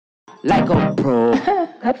like a pro.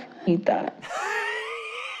 That's what he thought.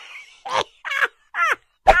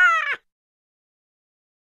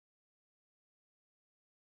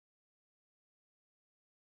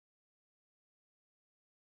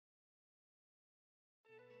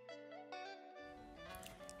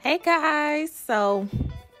 Hey guys, so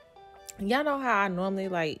y'all know how I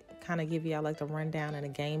normally kind of give y'all the rundown and a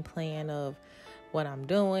game plan of what I'm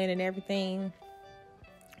doing and everything.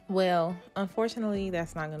 Well, unfortunately,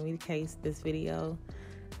 that's not going to be the case this video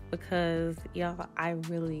because y'all, I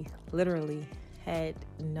really literally had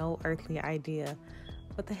no earthly idea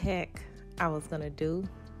what the heck I was going to do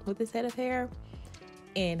with this head of hair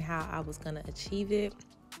and how I was going to achieve it.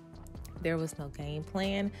 There was no game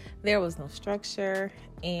plan. There was no structure.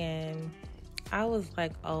 And I was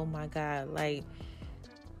like, oh my God, I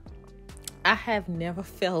have never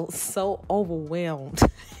felt so overwhelmed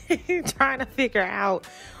trying to figure out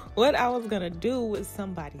what I was going to do with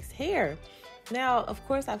somebody's hair. Now, of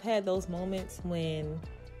course, I've had those moments when,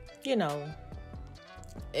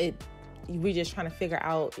 we're just trying to figure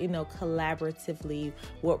out, collaboratively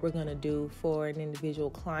what we're going to do for an individual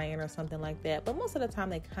client or something like that. But most of the time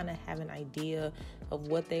they kind of have an idea of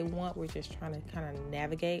what they want. We're just trying to kind of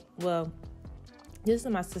navigate. Well, this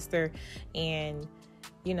is my sister, and,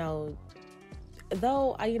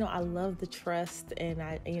 though I love the trust, and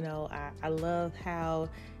I love how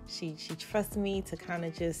she trusts me to kind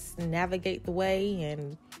of just navigate the way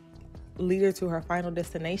and lead her to her final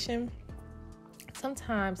destination.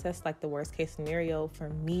 Sometimes that's the worst case scenario for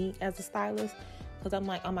me as a stylist, because I'm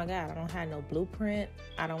like, oh my God, I don't have no blueprint.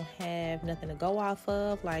 I don't have nothing to go off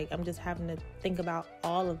of. I'm just having to think about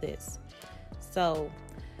all of this. So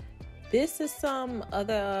this is some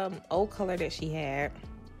other old color that she had,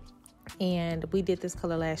 and we did this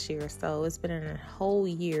color last year. So it's been a whole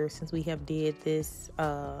year since we have did this,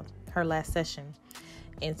 her last session.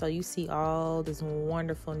 And so you see all this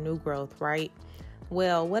wonderful new growth, right?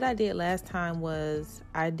 Well, what I did last time was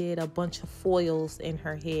I did a bunch of foils in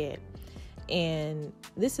her head. And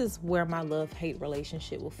this is where my love-hate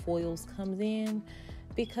relationship with foils comes in,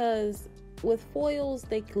 because with foils,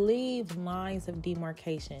 they leave lines of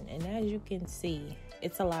demarcation. And as you can see,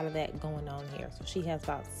 it's a lot of that going on here. So she has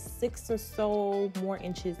about 6 or so more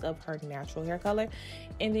inches of her natural hair color.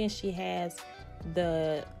 And then she has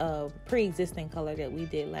the pre-existing color that we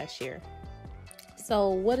did last year. So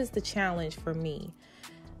what is the challenge for me?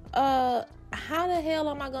 How the hell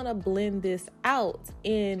am I gonna blend this out?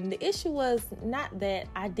 And the issue was not that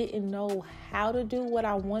I didn't know how to do what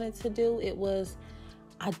I wanted to do. It was,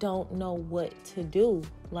 I don't know what to do.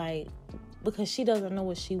 Because she doesn't know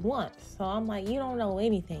what she wants. So I'm like, you don't know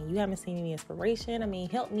anything. You haven't seen any inspiration. I mean,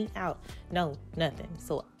 help me out. No, nothing.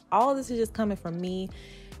 So all this is just coming from me.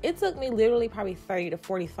 It took me literally probably 30 to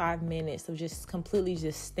 45 minutes of just completely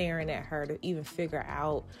just staring at her to even figure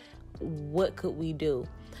out what could we do.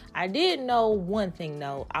 I did know one thing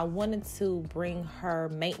though. I wanted to bring her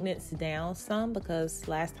maintenance down some, because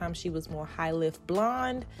last time she was more high lift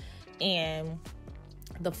blonde and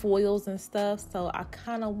the foils and stuff. So I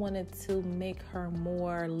kind of wanted to make her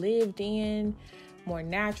more lived in, more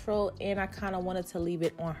natural, and I kind of wanted to leave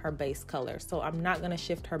it on her base color. So I'm not going to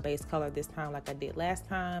shift her base color this time like I did last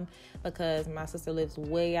time, because my sister lives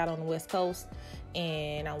way out on the West Coast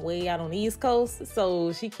and I'm way out on the East Coast,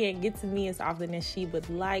 so she can't get to me as often as she would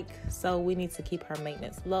like. So we need to keep her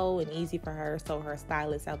maintenance low and easy for her, so her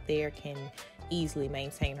stylist out there can easily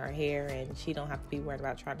maintain her hair and she don't have to be worried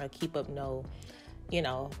about trying to keep up no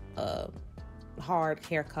hard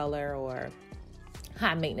hair color, or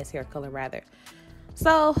high maintenance hair color rather.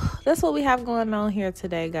 So that's what we have going on here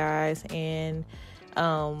today, guys. And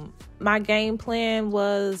my game plan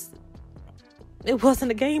it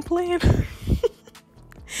wasn't a game plan.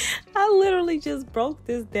 I literally just broke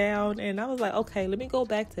this down and I was like, okay, let me go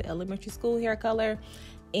back to elementary school hair color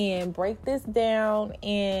and break this down,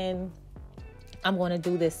 and I'm going to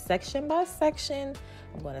do this section by section.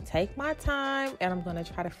 I'm going to take my time and I'm going to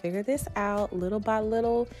try to figure this out little by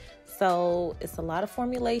little. So it's a lot of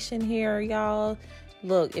formulation here, y'all.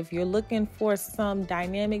 Look, if you're looking for some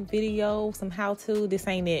dynamic video, some how-to, this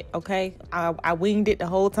ain't it, okay? I winged it the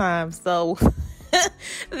whole time. So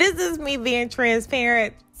this is me being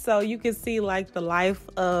transparent, so you can see the life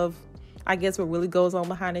of, I guess, what really goes on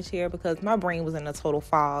behind the chair, because my brain was in a total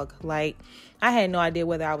fog. I had no idea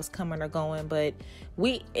whether I was coming or going, but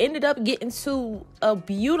we ended up getting to a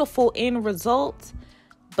beautiful end result.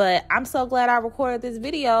 But I'm so glad I recorded this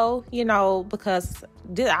video, because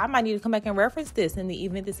I might need to come back and reference this in the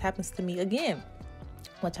event this happens to me again,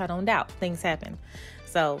 which I don't doubt. Things happen.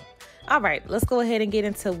 So, all right, let's go ahead and get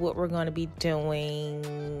into what we're going to be doing-ish.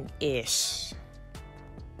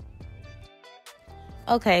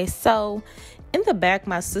 Okay, so in the back,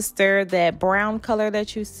 my sister, that brown color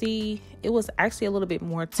that you see, it was actually a little bit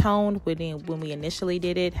more toned when we initially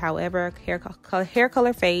did it. However, hair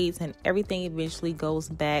color fades and everything eventually goes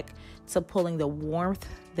back to pulling the warmth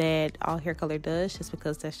that all hair color does, just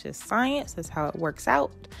because that's just science. That's how it works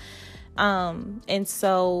out. And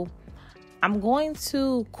so I'm going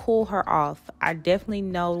to cool her off. I definitely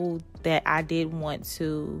know that I did want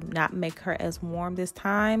to not make her as warm this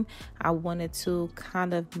time. I wanted to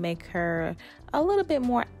kind of make her a little bit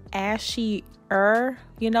more ashy-er,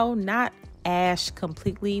 not ash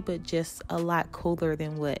completely, but just a lot cooler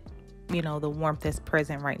than what, the warmth that's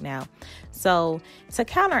present right now. So to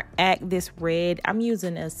counteract this red, I'm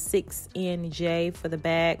using a 6NJ for the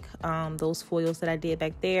back, those foils that I did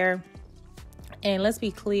back there. And let's be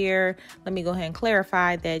clear, let me go ahead and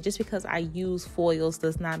clarify that just because I use foils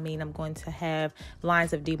does not mean I'm going to have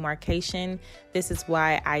lines of demarcation. This is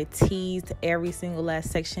why I teased every single last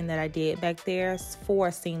section that I did back there for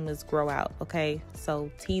a seamless grow out, okay? So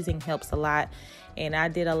teasing helps a lot. And I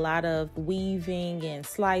did a lot of weaving and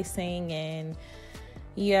slicing, and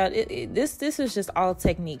yeah, this is just all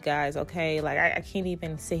technique, guys, okay? Like I can't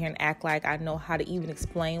even sit here and act like I know how to even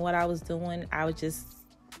explain what I was doing. I was just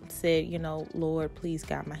said, Lord, please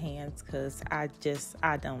guide my hands, because I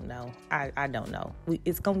don't know. I don't know.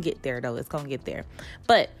 It's gonna get there though. It's gonna get there.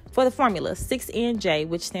 But for the formula, 6NJ,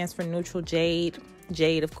 which stands for neutral jade.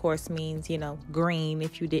 Jade, of course, means, green,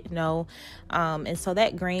 if you didn't know. And so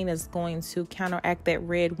that green is going to counteract that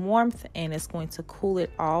red warmth, and it's going to cool it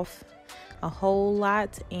off a whole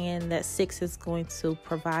lot. And that 6 is going to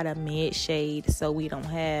provide a mid shade, so we don't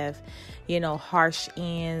have harsh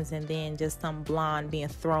ends and then just some blonde being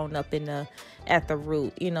thrown up at the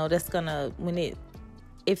root. That's gonna,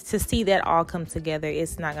 if to see that all come together,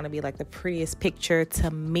 it's not gonna be like the prettiest picture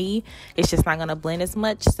to me. It's just not gonna blend as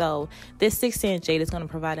much. So this 6-inch jade is gonna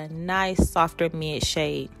provide a nice softer mid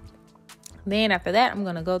shade. Then after that, I'm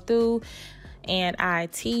gonna go through and I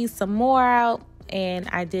tease some more out. And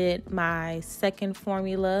I did my second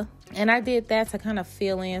formula, and I did that to kind of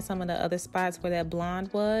fill in some of the other spots where that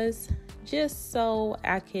blonde was, just so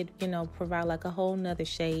I could, provide like a whole nother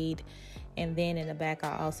shade. And then in the back,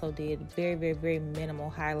 I also did very, very, very minimal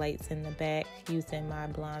highlights in the back using my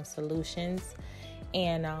blonde solutions.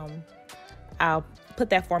 And I'll put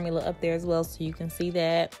that formula up there as well so you can see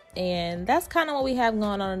that. And that's kind of what we have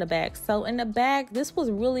going on in the back. So in the back, this was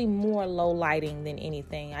really more low lighting than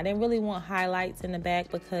anything. I didn't really want highlights in the back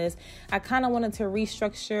because I kind of wanted to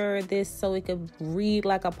restructure this so it could read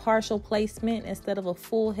like a partial placement instead of a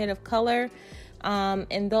full head of color.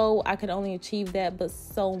 And though I could only achieve that but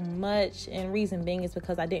so much, and reason being is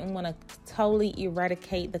because I didn't want to totally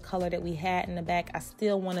eradicate the color that we had in the back. I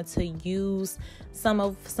still wanted to use some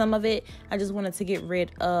of it. I just wanted to get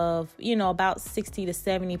rid of, about 60 to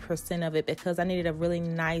 70% of it, because I needed a really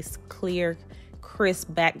nice, clear, crisp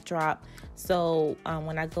backdrop. So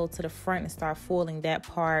when I go to the front and start foiling that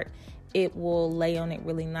part, it will lay on it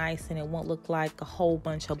really nice and it won't look like a whole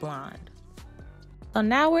bunch of blonde. So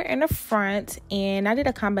now we're in the front, and I did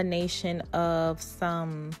a combination of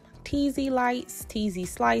some teasy lights, teasy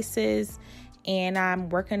slices, and I'm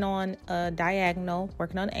working on a diagonal,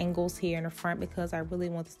 working on angles here in the front because I really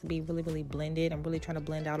want this to be really, really blended. I'm really trying to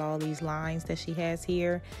blend out all these lines that she has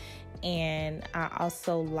here. And I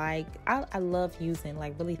also I love using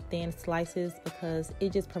like really thin slices because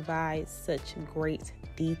it just provides such great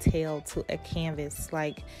detail to a canvas.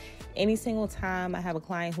 Like any single time I have a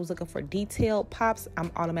client who's looking for detailed pops, I'm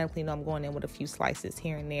automatically know I'm going in with a few slices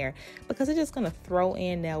here and there, because it's just going to throw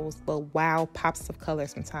in those wow pops of color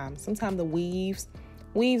sometimes. Sometimes the weaves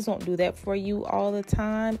won't do that for you all the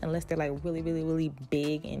time unless they're like really, really, really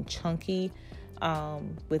big and chunky,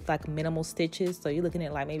 with like minimal stitches. So you're looking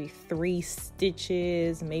at like maybe 3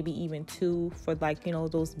 stitches, maybe even 2 for like,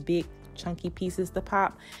 those big chunky pieces to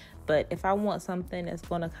pop. But if I want something that's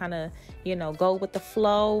going to kind of, go with the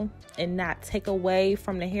flow and not take away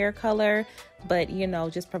from the hair color, but,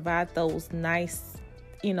 just provide those nice,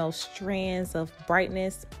 strands of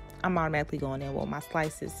brightness, I'm automatically going in with my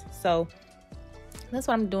slices. So that's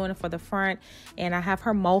what I'm doing for the front. And I have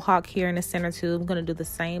her mohawk here in the center too. I'm going to do the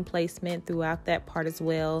same placement throughout that part as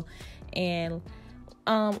well. And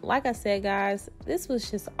like I said, guys, this was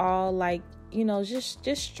just all like, just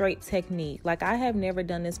straight technique. Like I have never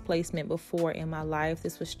done this placement before in my life.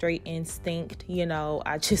 This was straight instinct.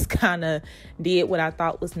 I just kind of did what I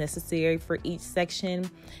thought was necessary for each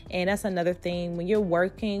section. And that's another thing when you're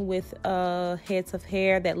working with heads of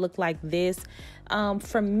hair that look like this.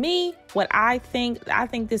 For me, what I think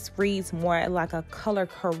this reads more like a color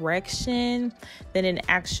correction than an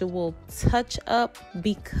actual touch up,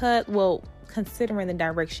 because considering the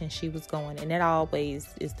direction she was going. And that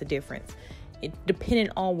always is the difference. It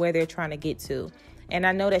depended on where they're trying to get to. And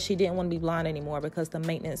I know that she didn't want to be blonde anymore because the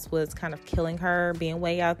maintenance was kind of killing her, being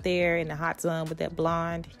way out there in the hot sun with that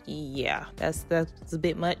blonde. Yeah, that's a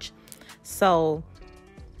bit much. So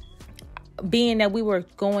being that we were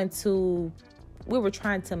trying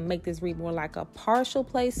to make this read more like a partial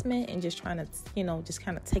placement and just trying to, just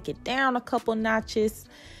kind of take it down a couple notches.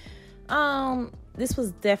 This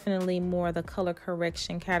was definitely more the color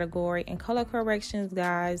correction category. And color corrections,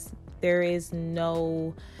 guys, there is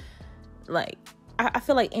no, I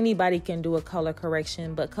feel like anybody can do a color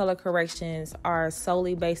correction, but color corrections are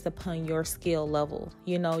solely based upon your skill level.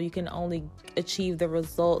 You can only achieve the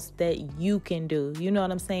results that you can do. You know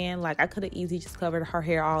what I'm saying? Like, I could have easily just covered her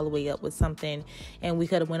hair all the way up with something and we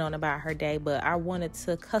could have went on about her day, but I wanted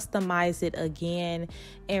to customize it again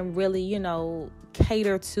and really,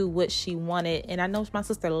 cater to what she wanted. And I know my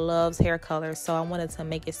sister loves hair color, so I wanted to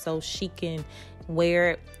make it so she can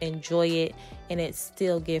wear it, enjoy it, and it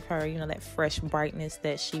still give her, that fresh brightness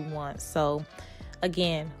that she wants. So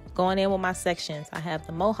again, going in with my sections, I have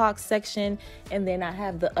the Mohawk section, and then I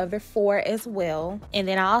have the other 4 as well. And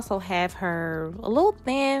then I also have her a little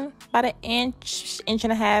thin, about an inch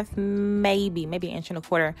and a half, maybe an inch and a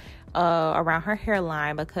quarter around her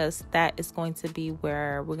hairline, because that is going to be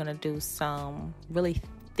where we're going to do some really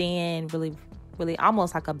thin, really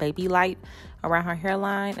almost like a baby light around her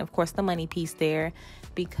hairline. Of course, the money piece there,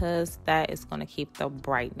 because that is going to keep the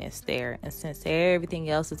brightness there. And since everything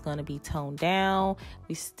else is going to be toned down,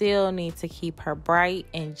 we still need to keep her bright.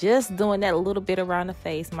 And just doing that little bit around the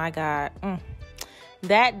face, my God,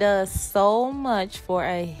 that does so much for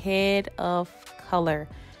a head of color,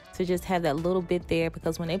 to just have that little bit there,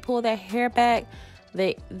 because when they pull that hair back,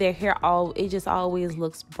 their hair it just always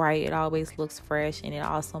looks bright, it always looks fresh, and it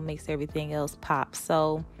also makes everything else pop.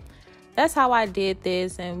 So that's how I did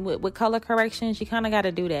this. And with color corrections, you kind of got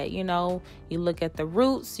to do that. You look at the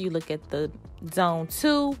roots, you look at the zone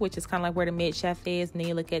 2, which is kind of like where the mid shaft is, and then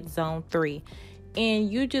you look at zone 3,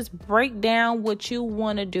 and you just break down what you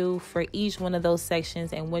want to do for each one of those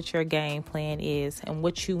sections and what your game plan is and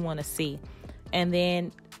what you want to see. And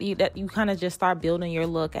then you kind of just start building your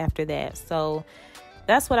look after that. So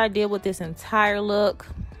that's what I did with this entire look.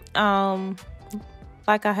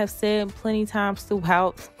 Like I have said plenty times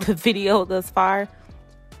throughout the video thus far,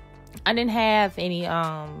 I didn't have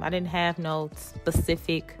no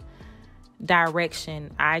specific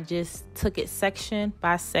direction. I just took it section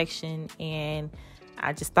by section, and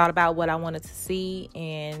I just thought about what I wanted to see.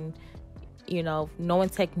 And knowing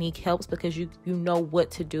technique helps, because you know what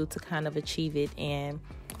to do to kind of achieve it, and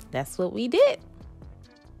that's what we did.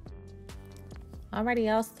 Alrighty,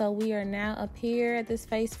 y'all, so we are now up here at this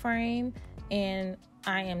face frame, and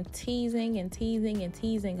I am teasing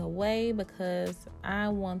away, because I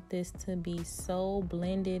want this to be so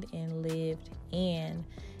blended and lived in.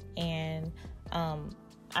 And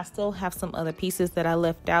I still have some other pieces that I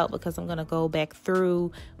left out, because I'm going to go back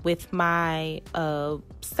through with my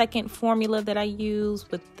second formula that I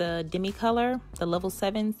use with the demi color, the level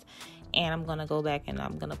 7s. And I'm going to go back and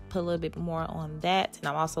I'm going to put a little bit more on that. And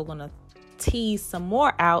I'm also going to tease some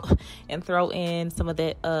more out and throw in some of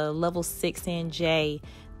that level 6 NJ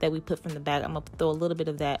that we put from the back. I'm going to throw a little bit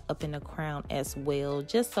of that up in the crown as well,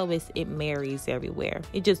 just so it marries everywhere.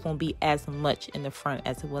 It just won't be as much in the front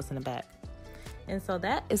as it was in the back. And so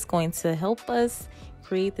that is going to help us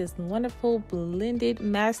create this wonderful blended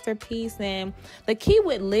masterpiece. And the key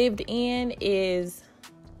with lived in is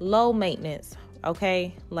low maintenance,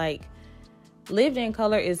 okay? Like, lived in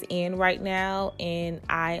color is in right now, and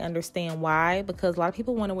I understand why, because a lot of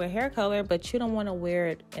people want to wear hair color, but you don't want to wear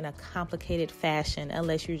it in a complicated fashion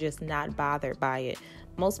unless you're just not bothered by it.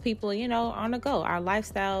 Most people, on the go. Our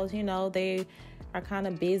lifestyles, they are kind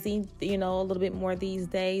of busy, a little bit more these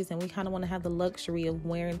days, and we kind of want to have the luxury of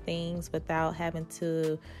wearing things without having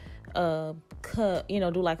to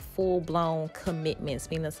do like full-blown commitments,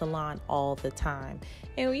 being in the salon all the time.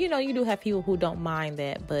 And you do have people who don't mind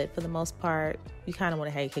that, but for the most part, you kind of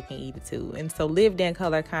want to have your cake and eat it too. And so lived in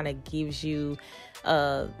color kind of gives you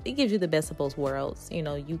the best of both worlds.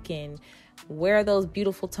 You can wear those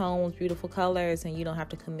beautiful tones, beautiful colors, and you don't have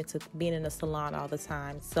to commit to being in the salon all the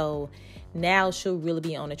time. So now she'll really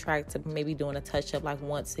be on the track to maybe doing a touch-up like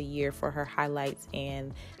once a year for her highlights,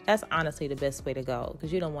 and that's honestly the best way to go,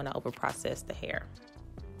 because you don't want to overprocess the hair.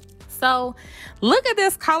 So look at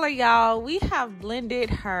this color, y'all. We have blended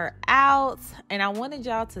her out, and I wanted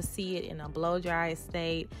y'all to see it in a blow dry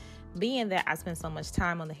state. Being that I spent so much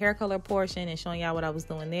time on the hair color portion and showing y'all what I was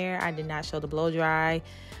doing there, I did not show the blow dry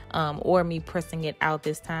or me pressing it out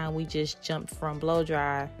this time. We just jumped from blow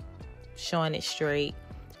dry showing it straight,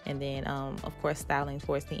 and then of course styling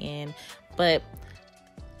towards the end. But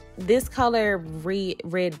this color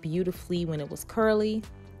read beautifully when it was curly,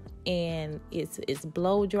 and it's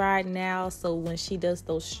blow dried now. So when she does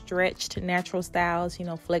those stretched natural styles,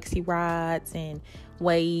 flexi rods and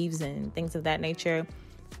waves and things of that nature,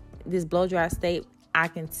 this blow dry state, I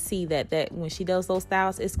can see that when she does those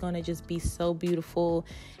styles, it's going to just be so beautiful.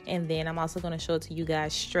 And then I'm also going to show it to you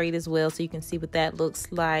guys straight as well, so you can see what that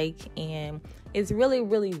looks like. And it's really,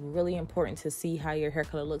 really, really important to see how your hair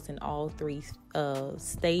color looks in all three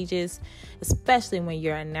stages, especially when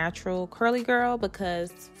you're a natural curly girl,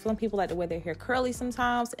 because some people like to wear their hair curly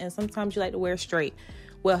sometimes, and sometimes you like to wear straight.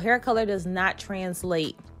 Well, hair color does not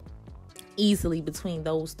translate easily between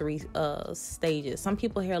those three stages. Some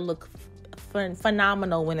people hair look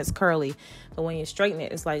phenomenal when it's curly, but when you straighten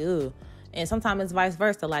it, it's like ugh. And sometimes it's vice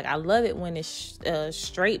versa. Like, I love it when it's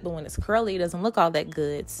straight, but when it's curly, it doesn't look all that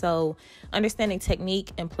good. So understanding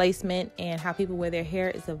technique and placement and how people wear their hair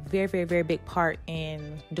is a very, very, very big part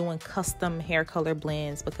in doing custom hair color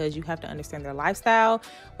blends, because you have to understand their lifestyle,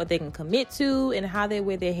 what they can commit to, and how they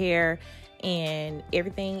wear their hair, and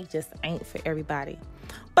everything just ain't for everybody.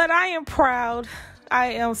 But I am proud.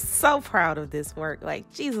 I am so proud of this work. Like,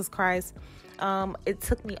 Jesus Christ. It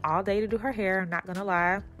took me all day to do her hair. I'm not going to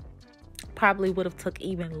lie. Probably would have took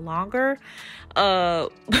even longer.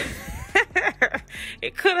 It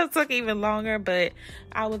could have took even longer, but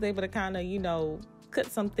I was able to kind of,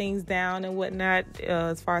 cut some things down and whatnot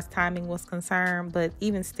as far as timing was concerned. But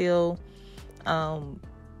even still,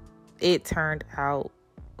 it turned out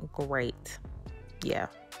great. Yeah.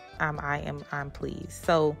 I'm pleased.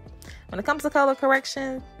 So when it comes to color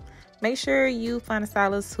correction, make sure you find a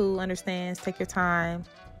stylist who understands. Take your time,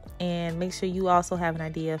 and make sure you also have an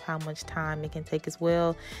idea of how much time it can take as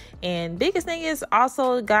well. And biggest thing is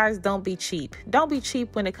also, guys, don't be cheap. Don't be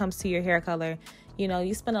cheap when it comes to your hair color.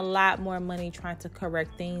 You spend a lot more money trying to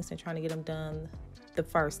correct things and trying to get them done the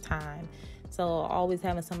first time. So always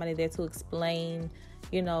having somebody there to explain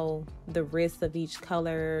the risks of each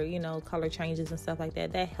color, color changes and stuff like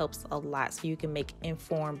that helps a lot, so you can make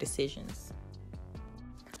informed decisions.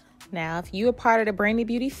 Now, if you're a part of the Brandi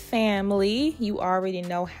Beauty family, you already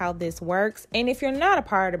know how this works. And if you're not a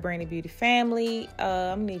part of the Brandi Beauty family,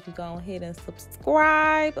 I'm going to need you to go ahead and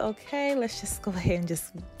subscribe. Okay, let's just go ahead and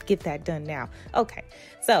just get that done now. Okay,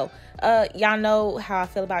 so y'all know how I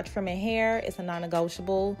feel about trimming hair. It's a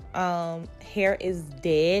non-negotiable. Hair is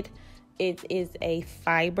dead. It is a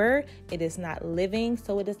fiber. It is not living,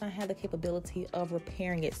 so it does not have the capability of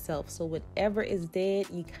repairing itself. So whatever is dead,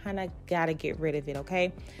 you kind of got to get rid of it,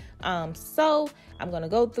 okay? So I'm going to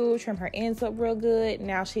go through, trim her ends up real good.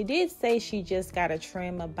 Now, she did say she just got a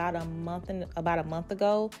trim about a month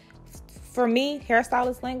ago. For me,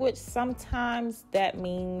 hairstylist language, sometimes that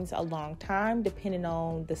means a long time, depending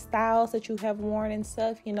on the styles that you have worn and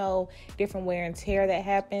stuff, different wear and tear that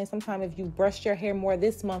happens. Sometimes if you brushed your hair more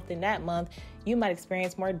this month than that month, you might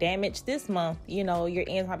experience more damage this month. Your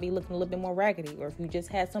ends might be looking a little bit more raggedy, or if you just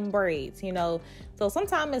had some braids, So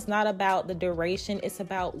sometimes it's not about the duration, it's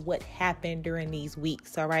about what happened during these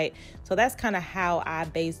weeks, all right? So that's kind of how I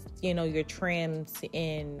base, your trims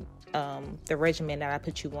in the regimen that I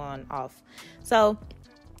put you on off. So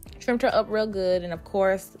trimmed her up real good. And of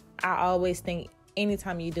course, I always think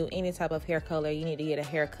anytime you do any type of hair color, you need to get a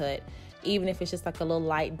haircut, even if it's just like a little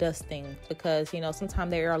light dusting, because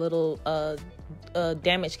sometimes there are little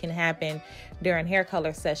damage can happen during hair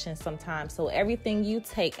color sessions sometimes. So everything you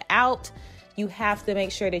take out, you have to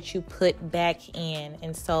make sure that you put back in.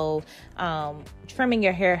 And so trimming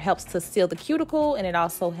your hair helps to seal the cuticle, and it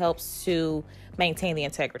also helps to maintain the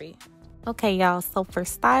integrity. Okay, y'all, so for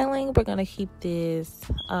styling, we're gonna keep this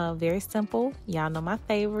very simple. Y'all know my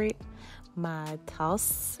favorite, my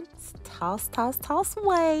toss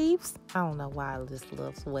waves. I don't know why I just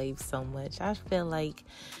love waves so much. I feel like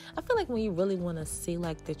when you really want to see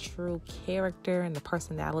like the true character and the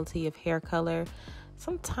personality of hair color,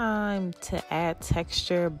 sometimes to add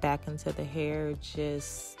texture back into the hair,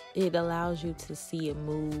 it allows you to see it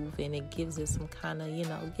move, and it gives it some kind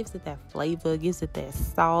of, gives it that flavor, gives it that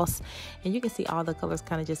sauce, and you can see all the colors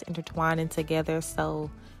kind of just intertwining together.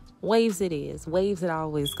 So waves it is. Waves it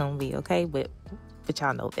always gonna be, okay? But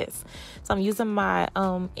y'all know this. So I'm using my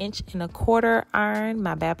 1 1/4" iron,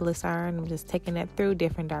 my Babyliss iron. I'm just taking that through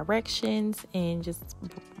different directions and just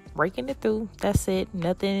raking it through. That's it.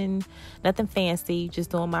 Nothing fancy.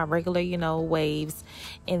 Just doing my regular, waves.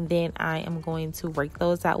 And then I am going to rake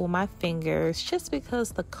those out with my fingers, just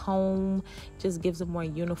because the comb just gives a more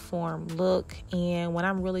uniform look. And when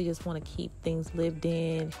I really just want to keep things lived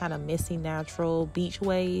in, kind of messy, natural beach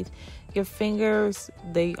wave, your fingers,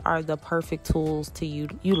 they are the perfect tools to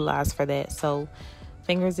utilize for that. So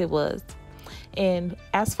fingers it was. And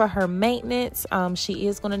as for her maintenance, she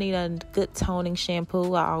is going to need a good toning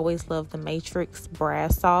shampoo. I always love the Matrix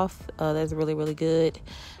Brass Off. That's really, really good.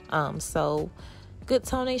 So good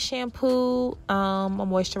toning shampoo, a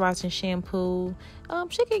moisturizing shampoo.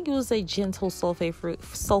 She can use a gentle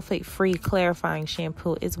sulfate-free clarifying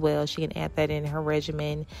shampoo as well. She can add that in her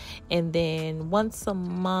regimen. And then once a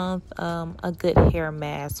month, a good hair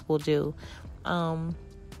mask will do.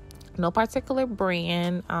 No particular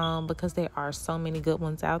brand, because there are so many good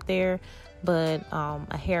ones out there, but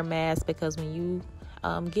a hair mask, because when you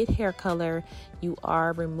get hair color, you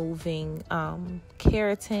are removing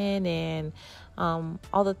keratin and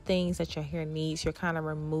all the things that your hair needs. You're kind of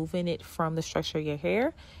removing it from the structure of your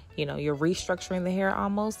hair. You're restructuring the hair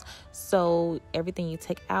almost. So everything you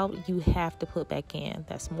take out, you have to put back in.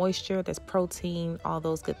 That's moisture, that's protein, all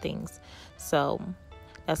those good things. So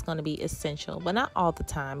that's going to be essential, but not all the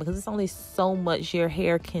time, because it's only so much your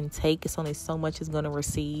hair can take. It's only so much it's going to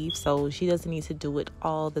receive. So she doesn't need to do it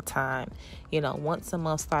all the time. Once a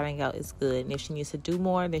month starting out is good. And if she needs to do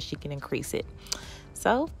more, then she can increase it.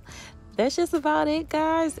 So that's just about it,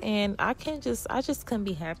 guys. And I just couldn't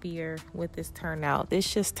be happier with this turnout.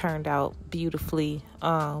 This just turned out beautifully.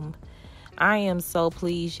 I am so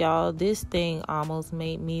pleased, y'all. This thing almost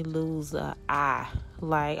made me lose an eye.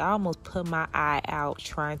 Like, I almost put my eye out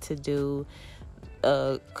trying to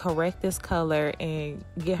correct this color and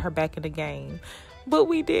get her back in the game. But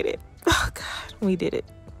we did it. Oh, God, we did it.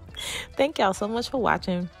 Thank y'all so much for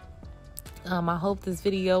watching. I hope this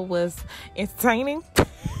video was entertaining.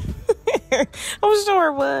 I'm sure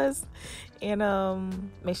it was.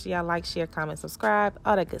 And make sure y'all like, share, comment, subscribe,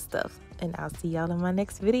 all that good stuff. And I'll see y'all in my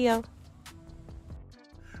next video.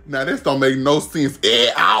 Now, this don't make no sense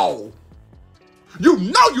at all. You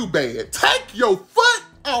know you bad. Take your foot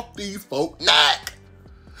off these folk neck.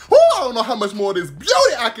 I don't know how much more of this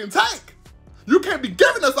beauty I can take. You can't be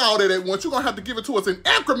giving us all that at once. You're going to have to give it to us in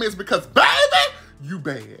increments because, baby, you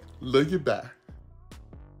bad. Love you, bye.